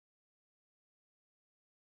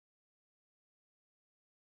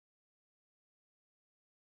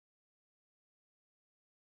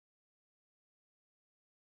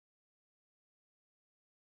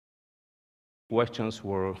questions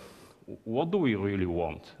were, what do we really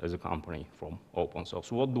want as a company from open source?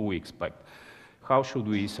 What do we expect? How should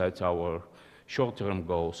we set our short-term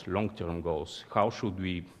goals, long-term goals? How should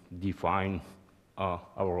we define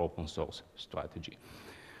our open source strategy?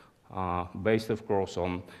 Based, of course,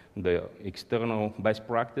 on the external best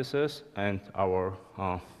practices and our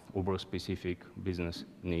Uber-specific business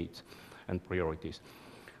needs and priorities.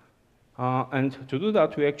 And to do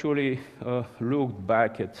that, we actually looked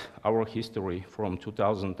back at our history from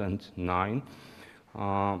 2009,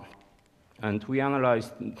 and we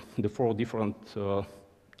analyzed the 4 different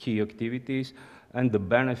key activities and the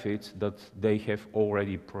benefits that they have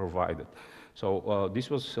already provided. So this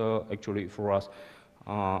was actually for us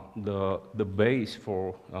the base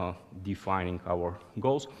for defining our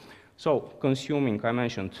goals. So consuming, I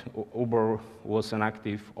mentioned, Uber was an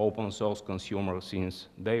active open source consumer since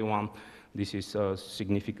day one. This is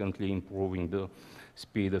significantly improving the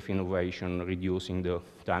speed of innovation, reducing the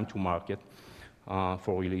time to market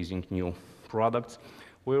for releasing new products.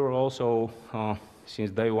 We were also, since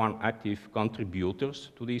day one, active contributors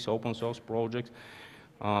to these open source projects,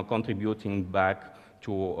 contributing back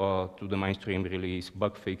to the mainstream release,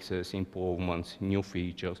 bug fixes, improvements, new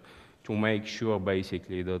features, to make sure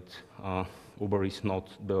basically that Uber is not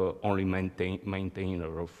the only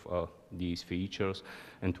maintainer of these features,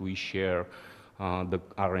 and we share the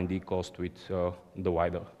R&D cost with the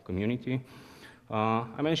wider community.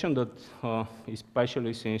 I mentioned that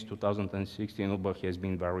especially since 2016, Uber has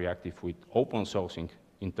been very active with open sourcing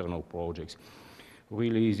internal projects,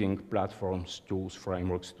 releasing platforms, tools,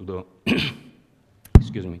 frameworks to the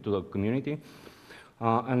excuse me, to the community.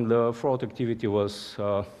 And the 4th activity was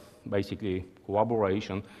basically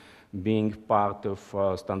collaboration, being part of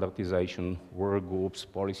standardization work groups,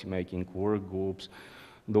 policymaking work groups,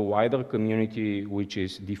 the wider community which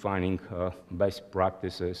is defining best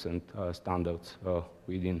practices and standards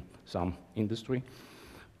within some industry.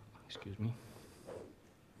 Excuse me.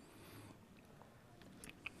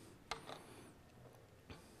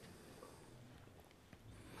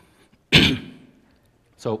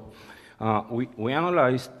 So we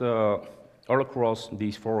analyzed all across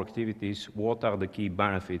these 4 activities what are the key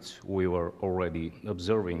benefits we were already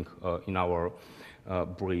observing in our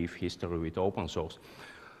brief history with open source.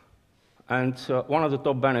 And one of the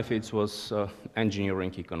top benefits was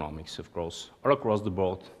engineering economics, of course. All across the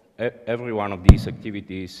board, every one of these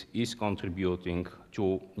activities is contributing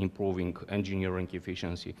to improving engineering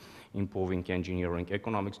efficiency, improving engineering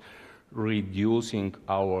economics, reducing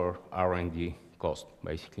our R&D cost,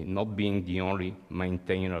 basically, not being the only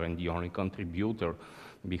maintainer and the only contributor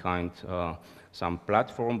behind some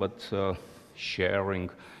platform, but sharing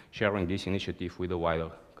this initiative with the wider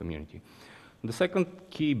community. The second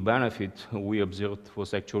key benefit we observed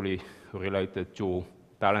was actually related to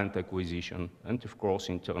talent acquisition and, of course,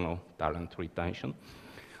 internal talent retention.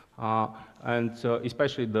 And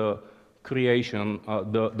especially the creation,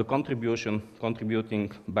 the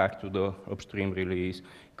contributing back to the upstream release,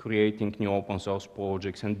 creating new open source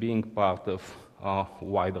projects, and being part of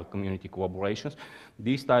wider community collaborations.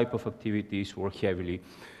 These type of activities were heavily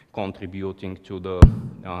contributing to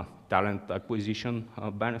the talent acquisition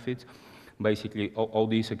benefits. Basically, all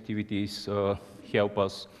these activities help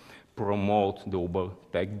us promote the Uber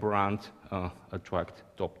tech brand, attract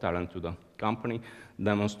top talent to the company,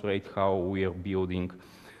 demonstrate how we are building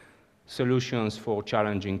solutions for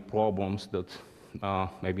challenging problems that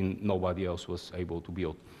maybe nobody else was able to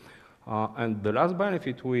build. And the last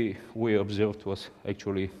benefit we observed was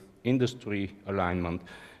actually industry alignment,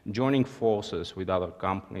 joining forces with other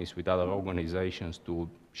companies, with other organizations to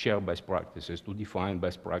share best practices, to define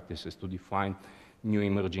best practices, to define new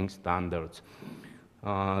emerging standards,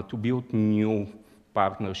 to build new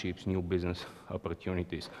partnerships, new business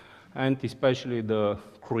opportunities. And especially the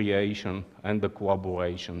creation and the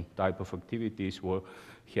collaboration type of activities were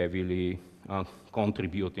heavily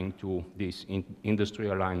contributing to this industry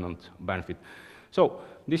alignment benefit. So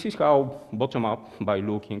this is how, bottom up, by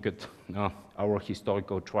looking at our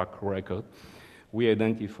historical track record, we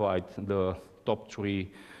identified the top 3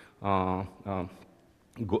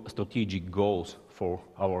 strategic goals for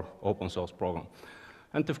our open source program.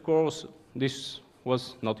 And of course, this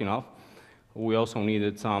was not enough. We also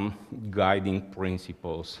needed some guiding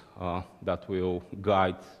principles that will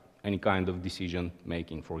guide any kind of decision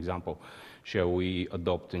making. For example, shall we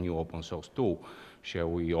adopt a new open source tool?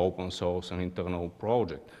 Shall we open source an internal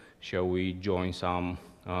project? Shall we join some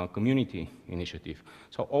community initiative?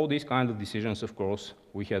 So all these kind of decisions, of course,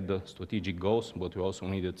 we had the strategic goals, but we also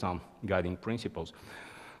needed some guiding principles.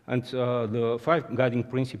 And the 5 guiding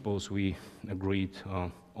principles we agreed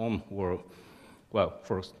on were well,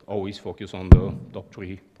 first, always focus on the top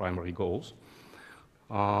 3 primary goals.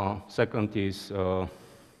 Second is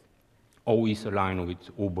always align with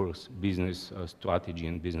Uber's business strategy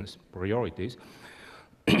and business priorities.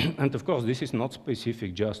 And of course, this is not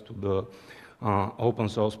specific just to the open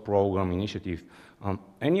source program initiative.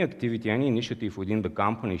 Any activity, any initiative within the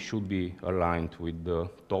company should be aligned with the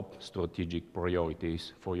top strategic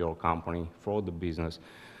priorities for your company, for the business.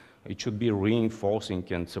 It should be reinforcing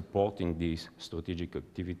and supporting these strategic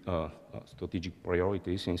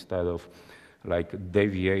priorities instead of like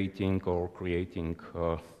deviating or creating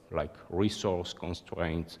like resource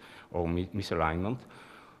constraints or misalignment.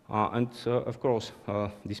 Of course,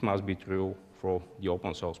 this must be true for the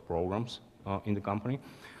open source programs in the company.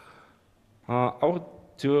 Our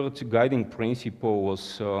third guiding principle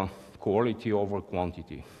was quality over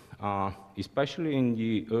quantity, especially in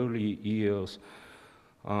the early years,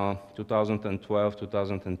 2012,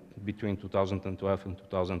 between 2012 and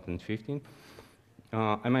 2015.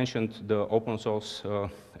 I mentioned the open source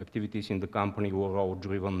activities in the company were all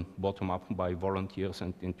driven bottom-up by volunteers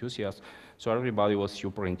and enthusiasts, so everybody was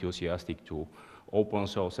super enthusiastic to open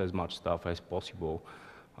source as much stuff as possible.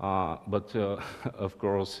 But of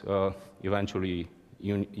course, eventually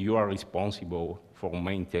you are responsible for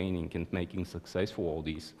maintaining and making successful all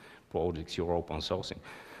these projects you're open sourcing.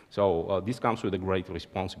 So this comes with a great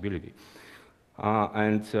responsibility.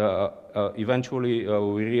 Eventually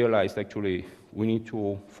we realized actually we need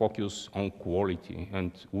to focus on quality,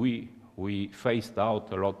 and we phased out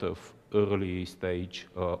a lot of early stage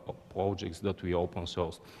projects that we open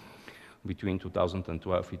sourced between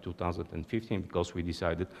 2012 and 2015 because we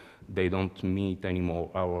decided they don't meet anymore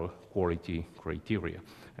our quality criteria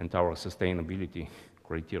and our sustainability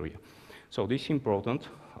criteria. So this is important,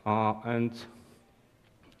 and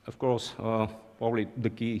of course, probably the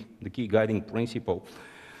key guiding principle: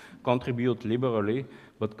 contribute liberally,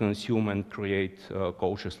 but consume and create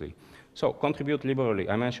cautiously. So contribute liberally.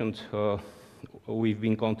 I mentioned we've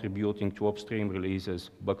been contributing to upstream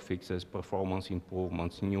releases, bug fixes, performance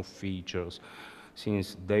improvements, new features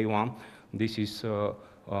since day one. This is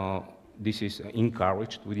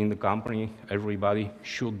encouraged within the company. Everybody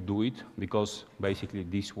should do it because basically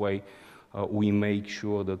this way we make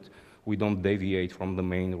sure that we don't deviate from the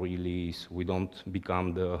main release. We don't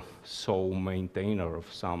become the sole maintainer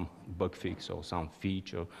of some bug fix or some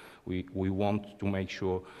feature. We want to make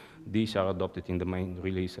sure these are adopted in the main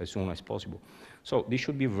release as soon as possible. So this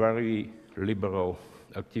should be very liberal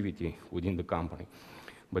activity within the company.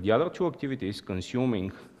 But the other two activities,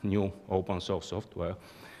 consuming new open source software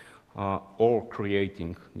or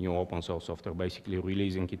creating new open source software, basically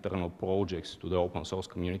releasing internal projects to the open source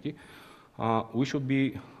community, we should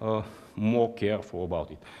be more careful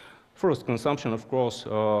about it. First, consumption, of course,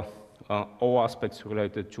 all aspects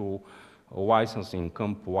related to licensing,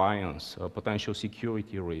 compliance, potential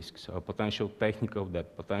security risks, potential technical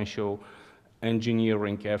debt, potential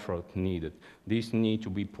engineering effort needed. These need to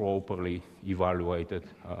be properly evaluated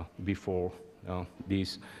before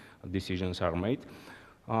these decisions are made.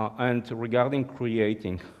 And regarding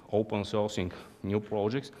creating, open sourcing new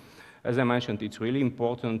projects, as I mentioned, it's really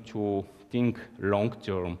important to think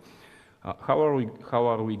long-term. How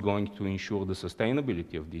are we going to ensure the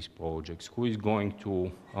sustainability of these projects? Who is going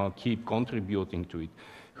to keep contributing to it?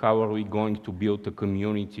 How are we going to build a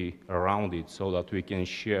community around it so that we can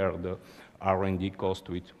share the R&D cost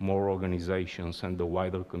with more organizations and the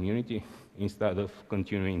wider community instead of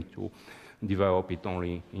continuing to develop it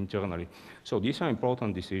only internally? So these are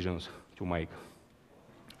important decisions to make.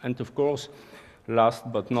 And of course,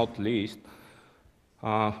 last but not least,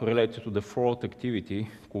 related to the fourth activity,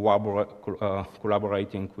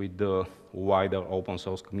 collaborating with the wider open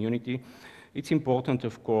source community. It's important,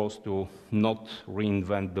 of course, to not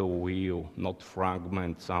reinvent the wheel, not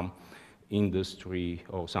fragment some industry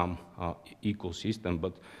or some ecosystem,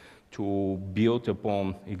 but to build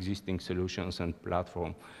upon existing solutions and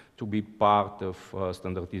platform, to be part of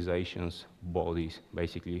standardizations bodies,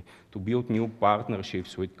 basically, to build new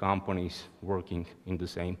partnerships with companies working in the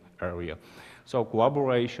same area. So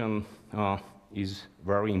collaboration is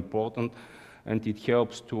very important, and it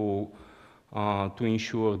helps to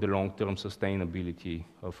ensure the long-term sustainability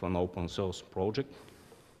of an open source project.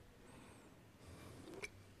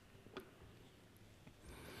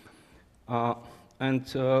 I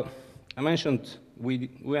mentioned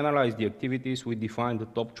we analyzed the activities, we defined the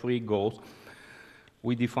top 3 goals,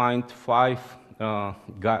 we defined five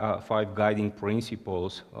guiding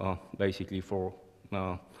principles, basically for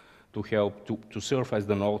to help to serve as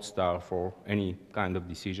the North Star for any kind of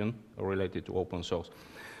decision related to open source.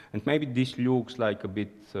 And maybe this looks like a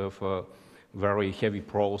bit of a very heavy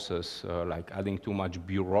process, like adding too much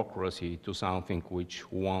bureaucracy to something which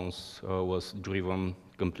once was driven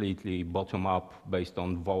completely bottom-up based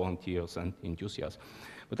on volunteers and enthusiasts.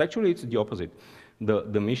 But actually, it's the opposite.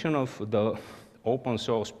 The mission of the open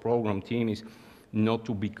source program team is not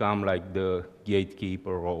to become like the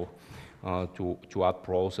gatekeeper or to add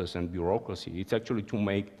process and bureaucracy. It's actually to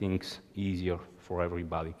make things easier for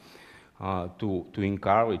everybody, to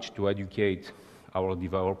encourage, to educate our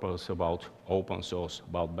developers about open source,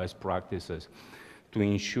 about best practices, to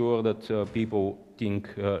ensure that people think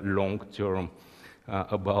long-term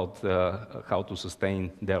about how to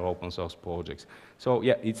sustain their open source projects. So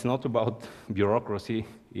yeah, it's not about bureaucracy,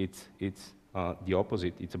 it's the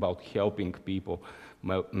opposite. It's about helping people,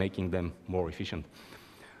 making them more efficient.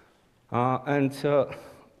 And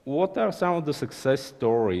what are some of the success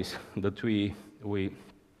stories that we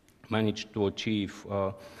managed to achieve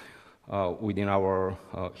within our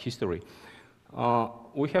history?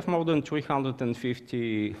 We have more than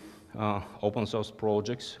 350 open source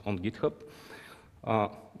projects on GitHub.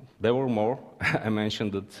 There were more. I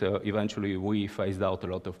mentioned that eventually we phased out a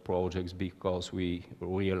lot of projects because we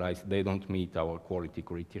realized they don't meet our quality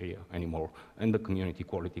criteria anymore and the community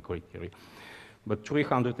quality criteria. But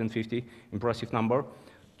 350, impressive number.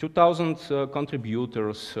 2,000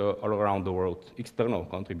 contributors all around the world, external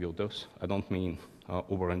contributors. I don't mean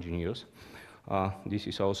Uber engineers. This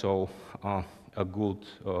is also a good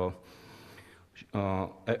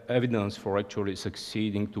evidence for actually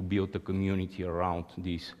succeeding to build a community around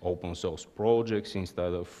these open source projects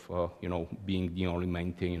instead of being the only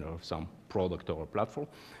maintainer of some product or a platform.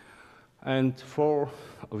 And 4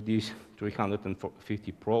 of these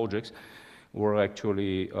 350 projects were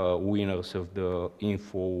actually winners of the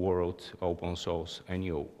InfoWorld Open Source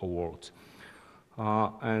Annual Awards.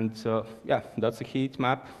 Yeah, that's a heat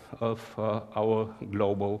map of our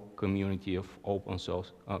global community of open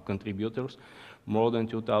source contributors. More than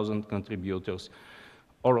 2,000 contributors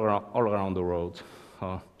all around the world,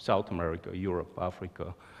 South America, Europe,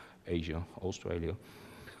 Africa, Asia, Australia.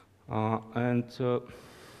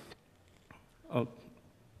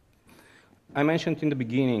 I mentioned in the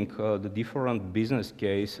beginning the different business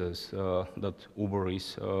cases that Uber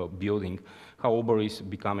is building, how Uber is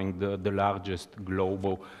becoming the largest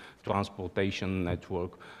global transportation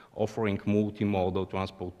network, offering multimodal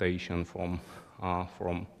transportation from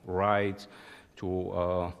rides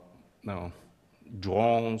to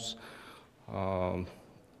drones,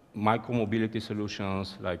 micromobility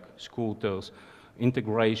solutions like scooters,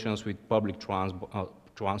 integrations with public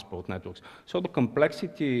transport networks. So the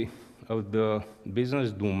complexity of the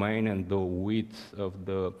business domain and the width of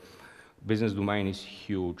the business domain is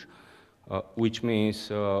huge, which means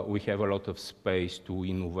we have a lot of space to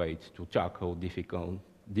innovate, to tackle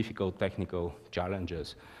difficult technical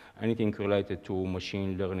challenges. Anything related to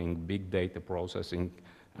machine learning, big data processing,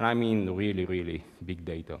 and I mean really, really big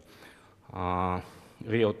data.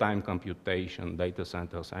 Real-time computation, data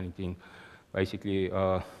centers, anything. Basically,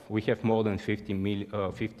 we have more than 15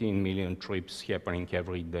 million trips happening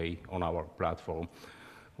every day on our platform.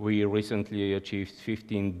 We recently achieved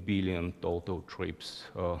 15 billion total trips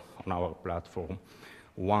on our platform,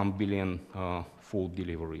 1 billion food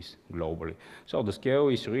deliveries globally. So the scale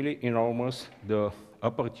is really enormous. The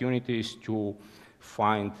opportunities to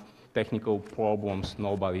find technical problems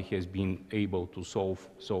nobody has been able to solve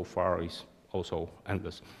so far is also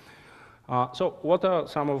endless. So what are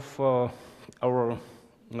some of our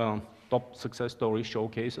top success story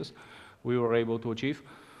showcases we were able to achieve?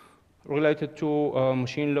 Related to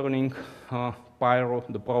machine learning, Pyro,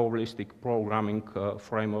 the probabilistic programming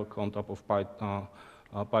framework on top of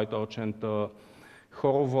PyTorch, and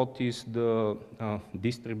Horovod is the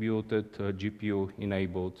distributed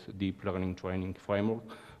GPU-enabled deep learning training framework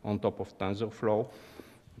on top of TensorFlow.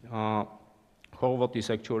 Horovod is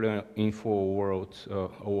actually an InfoWorld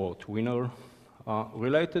Award winner.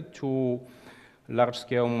 Related to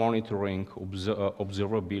large-scale monitoring,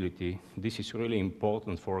 observability, this is really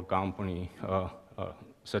important for a company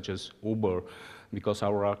such as Uber, because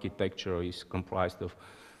our architecture is comprised of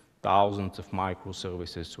thousands of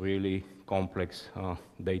microservices, really complex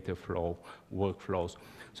data flow, workflows.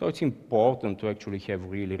 So it's important to actually have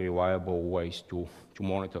really reliable ways to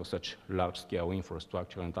monitor such large-scale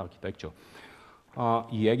infrastructure and architecture.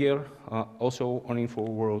 Jaeger, also an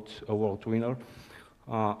InfoWorld Award winner,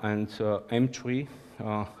 and M3,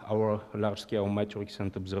 our large-scale metrics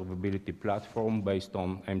and observability platform based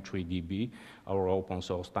on M3DB, our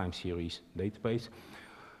open-source time series database.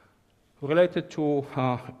 Related to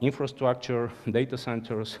infrastructure, data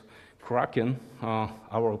centers, Kraken,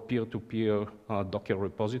 our peer-to-peer Docker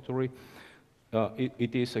repository,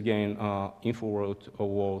 it is, again, InfoWorld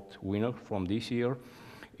Award winner from this year.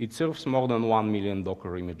 It serves more than 1 million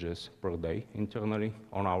Docker images per day internally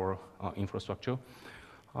on our infrastructure.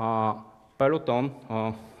 Peloton,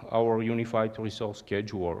 our unified resource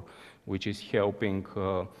scheduler, which is helping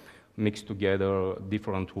mix together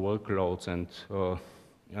different workloads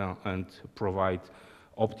and provide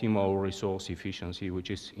optimal resource efficiency, which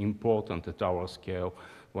is important at our scale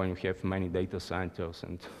when you have many data centers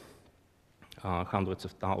and hundreds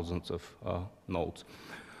of thousands of nodes.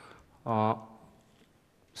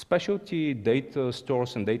 Specialty data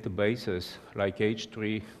stores and databases like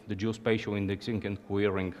H3, the geospatial indexing and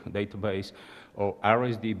querying database, or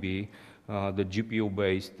RSDB, the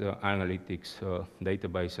GPU-based analytics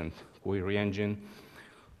database and query engine.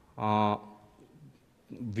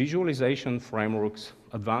 Visualization frameworks,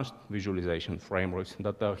 advanced visualization frameworks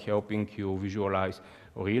that are helping you visualize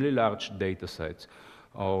really large data sets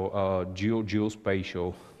or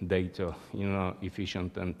geospatial data in an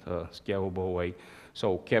efficient and scalable way.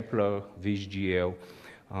 So Kepler, VisGL,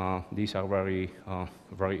 these are very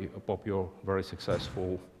popular, very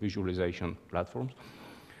successful visualization platforms.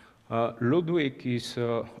 Ludwig is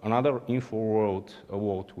another InfoWorld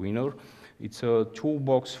Award winner. It's a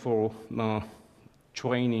toolbox for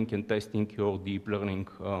training and testing your deep learning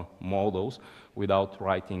models without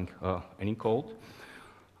writing any code.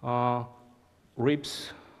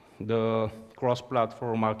 RIPS, the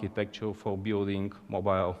cross-platform architecture for building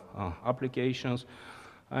mobile applications,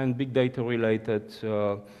 and big data related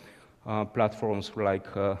platforms like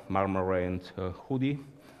Marmara and Hudi.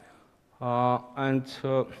 And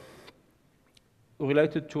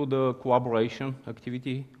related to the collaboration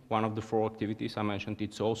activity, one of the 4 activities I mentioned,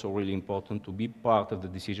 it's also really important to be part of the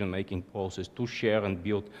decision-making process, to share and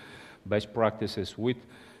build best practices with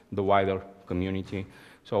the wider community.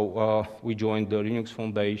 So we joined the Linux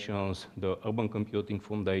Foundations, the Urban Computing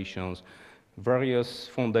Foundations, various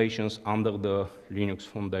foundations under the Linux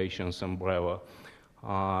Foundations umbrella,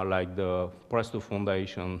 like the Presto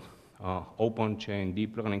Foundation, Open Chain,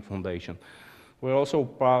 Deep Learning Foundation. We're also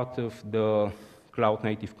part of the Cloud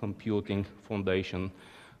Native Computing Foundation.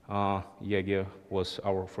 Jaeger was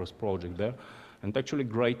our first project there. And actually,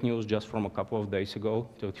 great news just from a couple of days ago,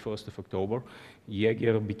 31st of October,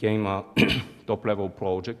 Jaeger became a top-level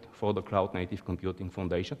project for the Cloud Native Computing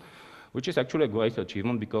Foundation, which is actually a great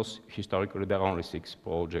achievement because historically there are only 6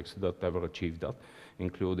 projects that ever achieved that,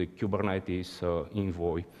 including Kubernetes,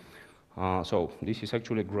 Envoy. So this is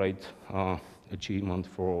actually a great achievement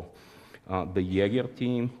for the Jaeger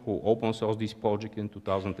team, who open sourced this project in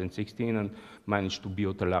 2016 and managed to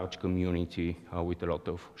build a large community with a lot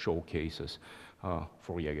of showcases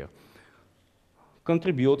for Jaeger.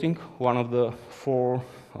 Contributing, one of the 4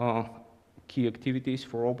 key activities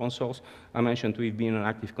for open source. I mentioned we've been an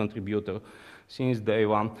active contributor since day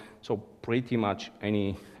one, so pretty much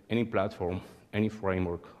any platform, any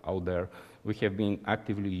framework out there, we have been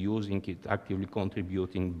actively using it, actively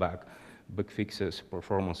contributing back bug fixes,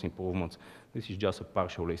 performance improvements. This is just a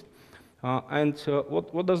partial list.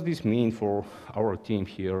 What does this mean for our team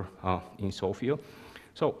here in Sofia?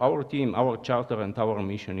 So our team, our charter and our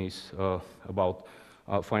mission is about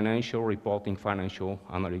financial reporting, financial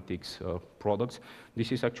analytics products.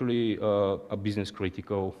 This is actually a business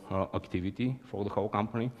critical activity for the whole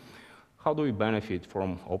company. How do we benefit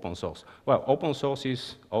from open source? Well, open source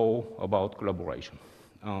is all about collaboration.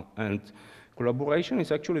 And collaboration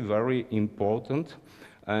is actually very important.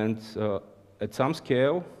 And at some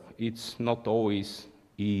scale, it's not always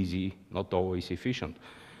easy, not always efficient.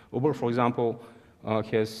 Uber, for example,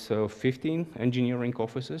 has 15 engineering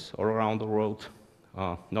offices all around the world,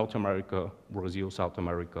 North America, Brazil, South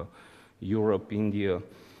America, Europe, India.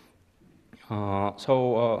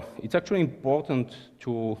 So it's actually important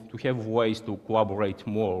to have ways to collaborate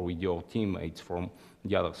more with your teammates from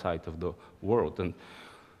the other side of the world. And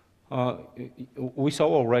we saw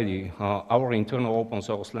already our internal open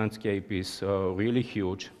source landscape is really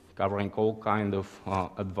huge, covering all kinds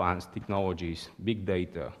of advanced technologies, big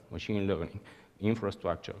data, machine learning,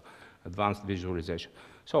 infrastructure, advanced visualization.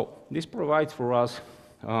 So this provides for us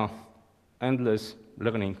endless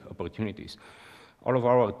learning opportunities. All of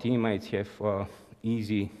our teammates have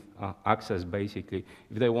easy access, basically.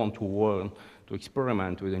 If they want to learn, to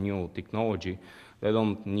experiment with a new technology, they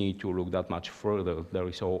don't need to look that much further. There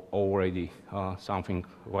is already something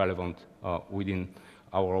relevant within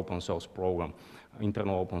our open source program,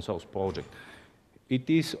 internal open source project. It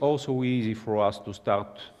is also easy for us to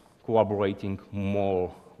start collaborating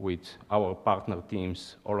more with our partner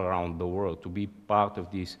teams all around the world, to be part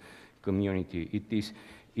of this community. It is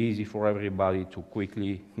easy for everybody to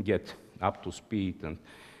quickly get up to speed and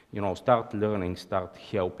start learning, start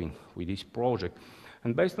helping with this project.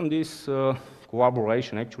 And based on this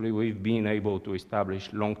collaboration, actually, we've been able to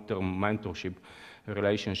establish long-term mentorship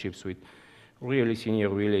relationships with really senior,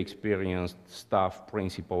 really experienced staff,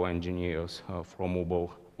 principal engineers from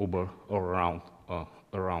Uber around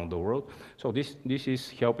the world. So this is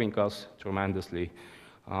helping us tremendously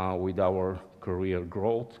with our career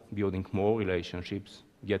growth, building more relationships,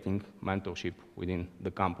 getting mentorship within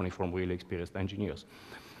the company from really experienced engineers.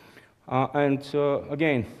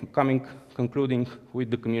 Again, concluding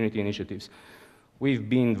with the community initiatives, we've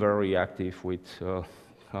been very active with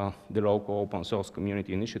the local open source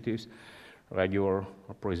community initiatives, regular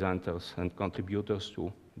presenters and contributors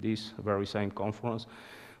to this very same conference.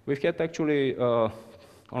 We've had actually, on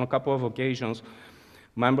a couple of occasions,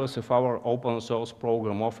 members of our open source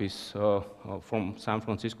program office from San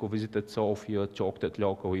Francisco visited Sofia, talked at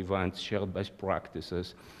local events, shared best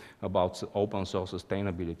practices about open source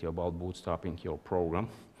sustainability, about bootstrapping your program.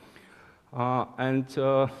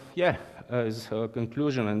 Yeah, as a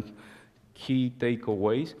conclusion and key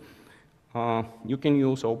takeaways, you can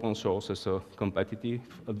use open source as a competitive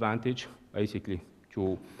advantage, basically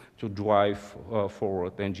to drive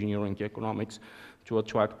forward engineering economics, to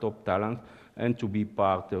attract top talent, and to be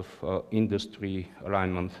part of industry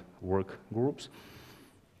alignment work groups.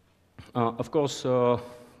 Of course,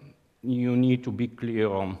 you need to be clear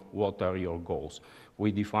on what are your goals.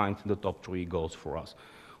 We defined the top 3 goals for us.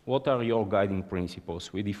 What are your guiding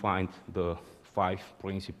principles? We defined the 5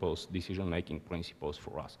 principles, decision-making principles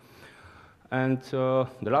for us. And the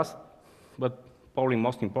last, but probably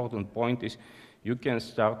most important point is you can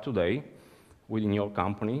start today within your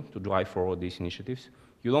company to drive forward these initiatives.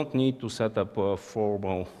 You don't need to set up a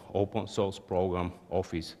formal open source program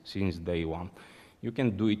office since day one. You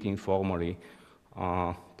can do it informally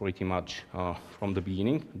pretty much from the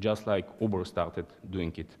beginning, just like Uber started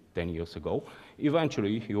doing it 10 years ago.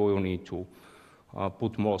 Eventually, you will need to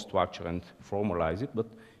put more structure and formalize it, but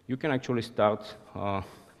you can actually start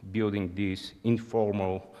building these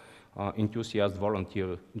informal, enthusiast,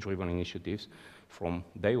 volunteer-driven initiatives from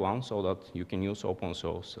day one so that you can use open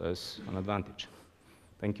source as an advantage.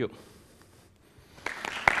 Thank you.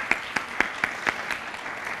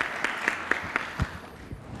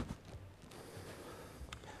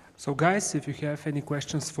 So guys, if you have any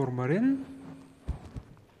questions for Marin.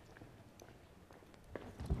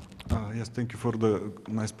 Yes, thank you for the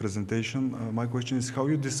nice presentation. My question is how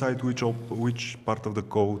you decide which part of the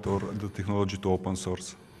code or the technology to open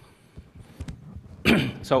source?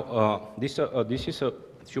 So this is a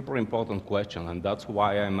super important question, and that's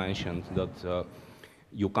why I mentioned that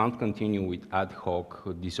you can't continue with ad hoc,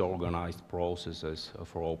 disorganized processes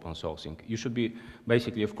for open sourcing. You should be,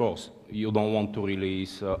 basically, of course, you don't want to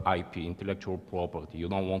release IP, intellectual property. You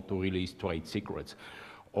don't want to release trade secrets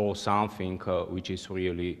or something which is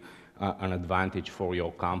really an advantage for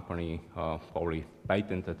your company, probably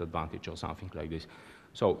patented advantage or something like this.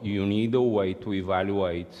 So you need a way to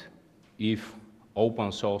evaluate if open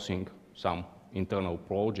sourcing some internal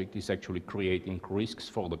project is actually creating risks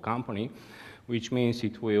for the company, which means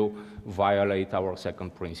it will violate our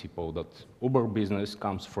second principle that Uber business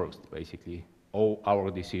comes first, basically. All our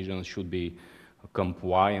decisions should be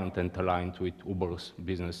compliant and aligned with Uber's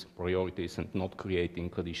business priorities and not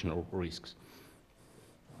creating additional risks.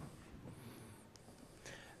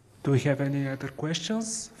 Do we have any other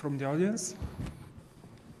questions from the audience?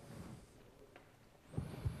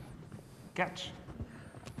 Catch.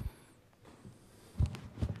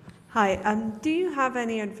 Hi, do you have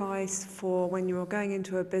any advice for when you're going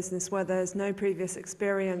into a business where there's no previous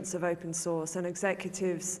experience of open source and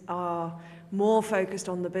executives are more focused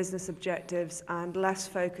on the business objectives and less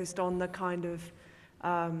focused on the kind of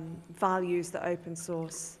values that open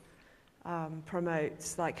source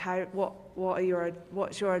promotes? Like,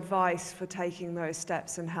 what's your advice for taking those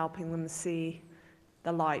steps and helping them see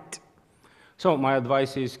the light? So my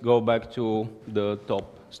advice is go back to the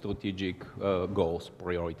top strategic goals,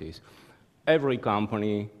 priorities. Every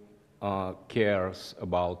company cares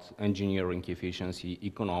about engineering efficiency,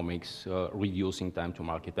 economics, reducing time to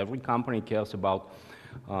market. Every company cares about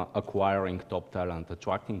acquiring top talent,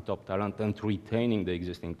 attracting top talent, and retaining the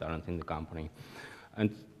existing talent in the company.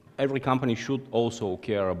 And every company should also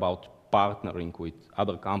care about partnering with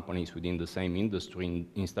other companies within the same industry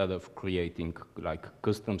instead of creating like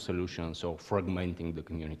custom solutions or fragmenting the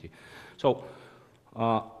community. So,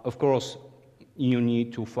 of course, you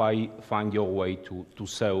need to find your way to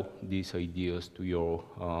sell these ideas to your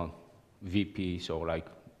VPs or like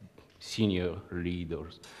senior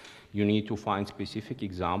leaders. You need to find specific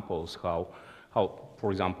examples how how,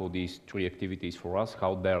 for example, these 3 activities for us,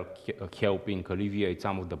 how they're helping alleviate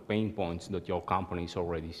some of the pain points that your company is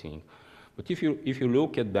already seeing. But if you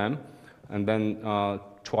look at them and then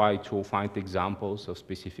try to find examples of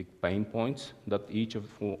specific pain points that each of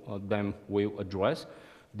them will address,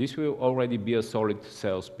 this will already be a solid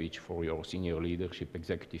sales pitch for your senior leadership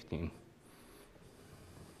executive team.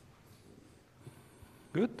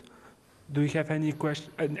 Good. Do you have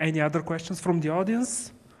any other questions from the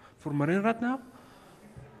audience for Marin right now?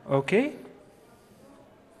 Okay.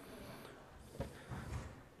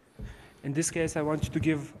 In this case, I want you to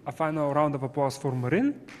give a final round of applause for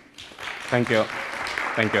Marin. Thank you.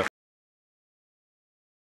 Thank you.